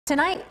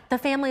Tonight, the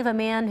family of a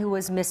man who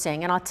was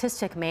missing, an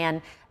autistic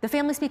man, the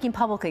family speaking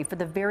publicly for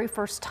the very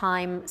first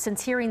time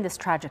since hearing this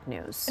tragic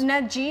news.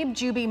 Najib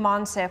Jubi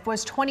Monsif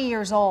was 20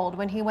 years old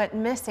when he went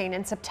missing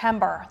in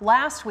September.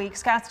 Last week,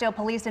 Scottsdale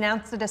police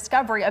announced the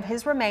discovery of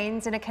his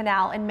remains in a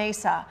canal in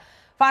Mesa.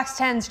 Fox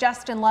 10's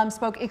Justin Lum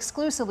spoke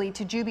exclusively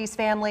to Jubi's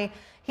family.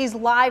 He's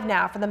live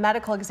now from the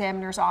medical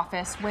examiner's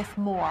office with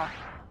more.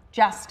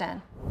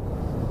 Justin.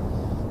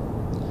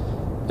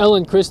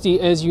 Ellen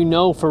Christie, as you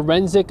know,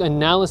 forensic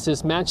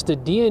analysis matched the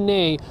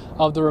DNA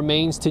of the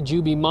remains to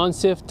Jubi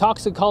Monsif.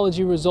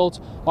 Toxicology results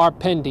are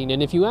pending,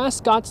 and if you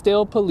ask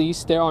Scottsdale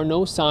police, there are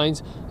no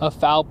signs of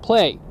foul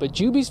play. But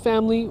Jubi's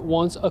family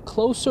wants a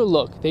closer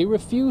look. They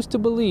refuse to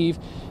believe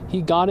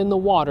he got in the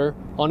water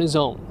on his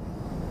own.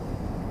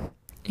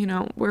 You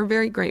know, we're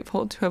very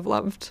grateful to have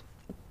loved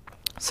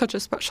such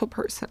a special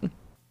person.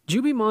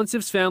 Jubi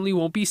Monsif's family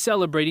won't be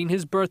celebrating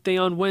his birthday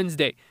on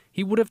Wednesday.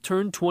 He would have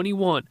turned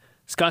 21.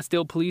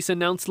 Scottsdale police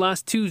announced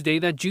last Tuesday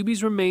that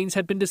Jubi's remains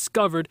had been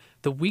discovered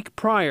the week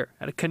prior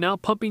at a canal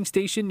pumping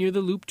station near the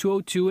Loop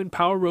 202 and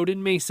Power Road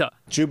in Mesa.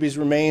 Jubi's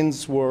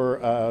remains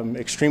were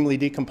extremely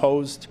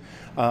decomposed,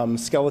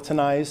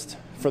 skeletonized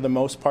for the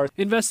most part.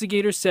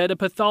 Investigators said a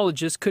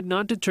pathologist could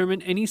not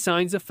determine any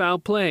signs of foul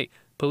play.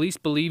 Police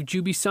believe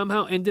Jubi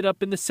somehow ended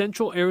up in the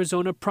Central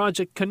Arizona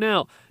Project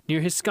Canal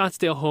near his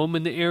Scottsdale home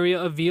in the area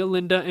of Via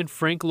Linda and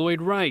Frank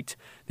Lloyd Wright.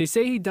 They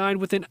say he died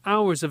within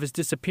hours of his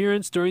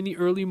disappearance during the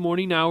early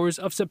morning hours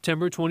of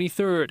September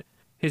 23rd.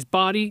 His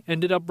body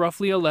ended up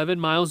roughly 11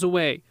 miles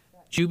away.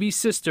 Jubi's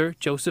sister,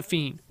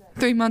 Josephine.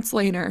 3 months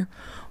later,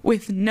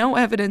 with no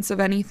evidence of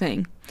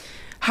anything,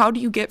 how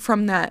do you get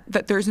from that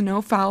there's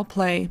no foul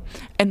play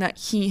and that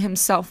he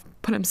himself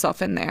put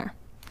himself in there?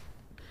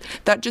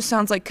 That just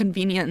sounds like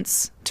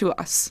convenience to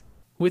us.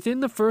 Within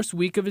the first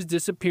week of his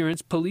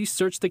disappearance, police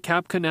searched the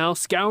Cap Canal,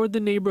 scoured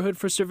the neighborhood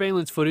for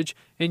surveillance footage,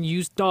 and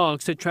used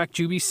dogs to track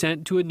Jubi's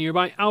scent to a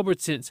nearby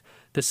Albertsons.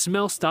 The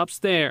smell stops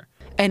there.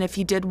 And if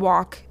he did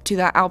walk to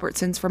that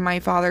Albertsons from my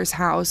father's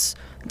house,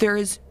 there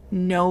is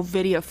no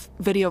video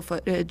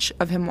footage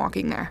of him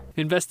walking there.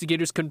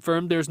 Investigators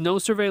confirmed there's no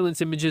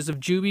surveillance images of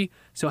Jubi,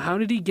 so how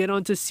did he get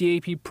onto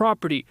CAP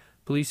property?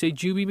 Police say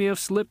Jubi may have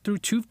slipped through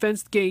 2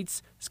 fenced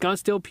gates.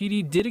 Scottsdale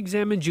PD did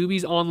examine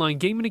Jubi's online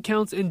gaming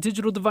accounts and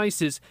digital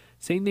devices,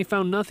 saying they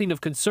found nothing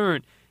of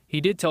concern. He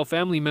did tell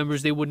family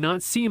members they would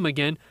not see him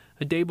again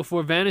a day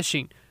before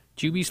vanishing.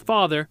 Jubi's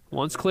father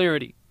wants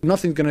clarity.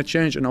 Nothing's going to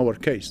change in our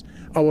case.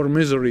 Our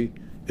misery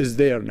is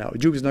there now.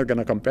 Jubi's not going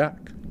to come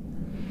back.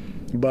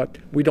 But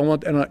we don't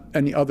want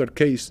any other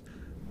case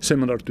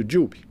similar to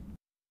Jubi.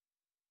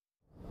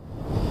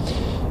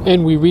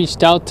 And we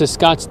reached out to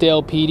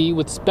Scottsdale PD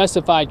with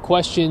specified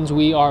questions.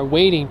 We are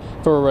waiting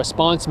for a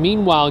response.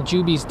 Meanwhile,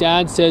 Jubi's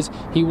dad says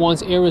he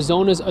wants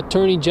Arizona's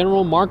Attorney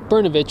General Mark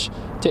Brnovich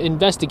to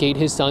investigate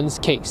his son's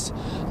case.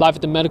 Live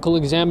at the medical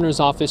examiner's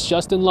office,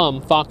 Justin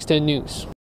Lum, Fox 10 News.